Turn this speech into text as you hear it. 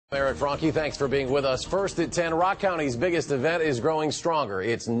Eric Franke, thanks for being with us. First at 10, Rock County's biggest event is growing stronger.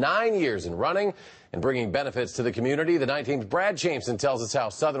 It's 9 years in running and bringing benefits to the community. The 19th, Brad Chaimson tells us how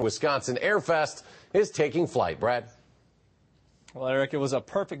Southern Wisconsin AirFEST is taking flight. Brad? Well, Eric, it was a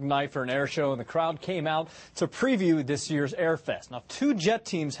perfect night for an air show, and the crowd came out to preview this year's AirFEST. Now, 2 jet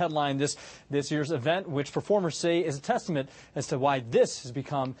teams headlined this year's event, which performers say is a testament as to why this has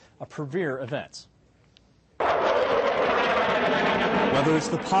become a premier event. Whether it's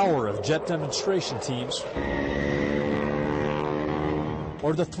the power of jet demonstration teams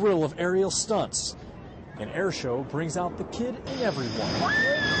or the thrill of aerial stunts, an air show brings out the kid in everyone.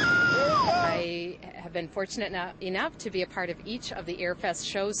 I have been fortunate enough to be a part of each of the AirFest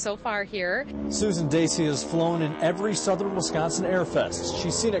shows so far here. Susan Dacey has flown in every Southern Wisconsin AirFest.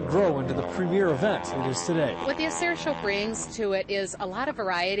 She's seen it grow into the premier event it is today. What this air show brings to it is a lot of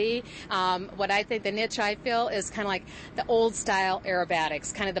variety. What I think the niche I feel is kind of like the old style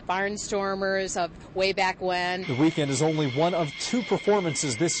aerobatics, kind of the barnstormers of way back when. The weekend is only one of 2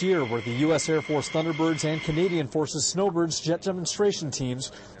 performances this year where the U.S. Air Force Thunderbirds and Canadian Forces Snowbirds jet demonstration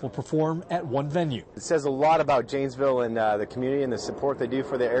teams will perform at one venue. It says a lot about Janesville and the community and the support they do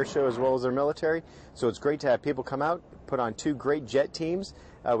for the air show as well as their military. So it's great to have people come out, put on 2 great jet teams.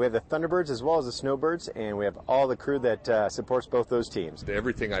 We have the Thunderbirds as well as the Snowbirds, and we have all the crew that supports both those teams.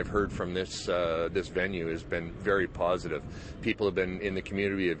 Everything I've heard from this venue has been very positive. People have been in the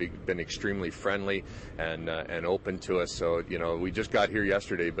community, have been extremely friendly and open to us. So, you know, we just got here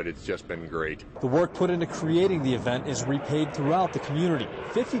yesterday, but it's just been great. The work put into creating the event is repaid throughout the community.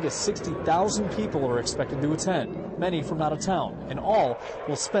 50,000 to 60,000 people are expected to attend, many from out of town, and all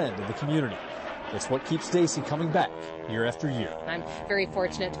will spend in the community. It's what keeps Dacey coming back year after year. I'm very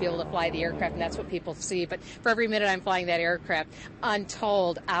fortunate to be able to fly the aircraft, and that's what people see. But for every minute I'm flying that aircraft,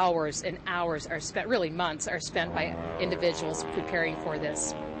 untold hours and hours are spent, really months, are spent by individuals preparing for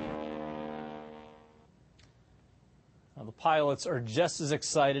this. Now, the pilots are just as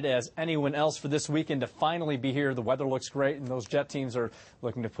excited as anyone else for this weekend to finally be here. The weather looks great, and those jet teams are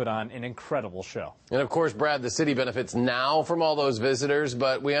looking to put on an incredible show. And of course, Brad, the city benefits now from all those visitors,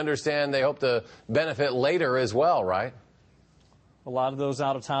 but we understand they hope to benefit later as well, right? A lot of those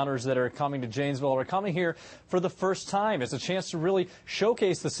out-of-towners that are coming to Janesville are coming here for the first time. It's a chance to really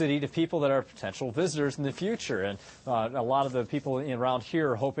showcase the city to people that are potential visitors in the future. And a lot of the people around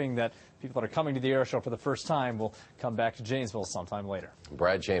here are hoping that people that are coming to the air show for the first time will come back to Janesville sometime later.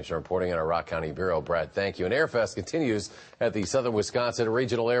 Brad Chaimson reporting in our Rock County Bureau. Brad, thank you. And AirFest continues at the Southern Wisconsin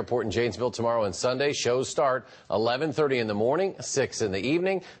Regional Airport in Janesville tomorrow and Sunday. Shows start 11:30 in the morning, 6 in the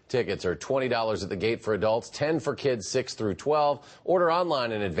evening. Tickets are $20 at the gate for adults, $10 for kids 6 through 12. Order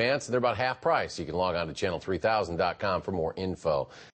online in advance, and they're about half price. You can log on to channel3000.com for more info.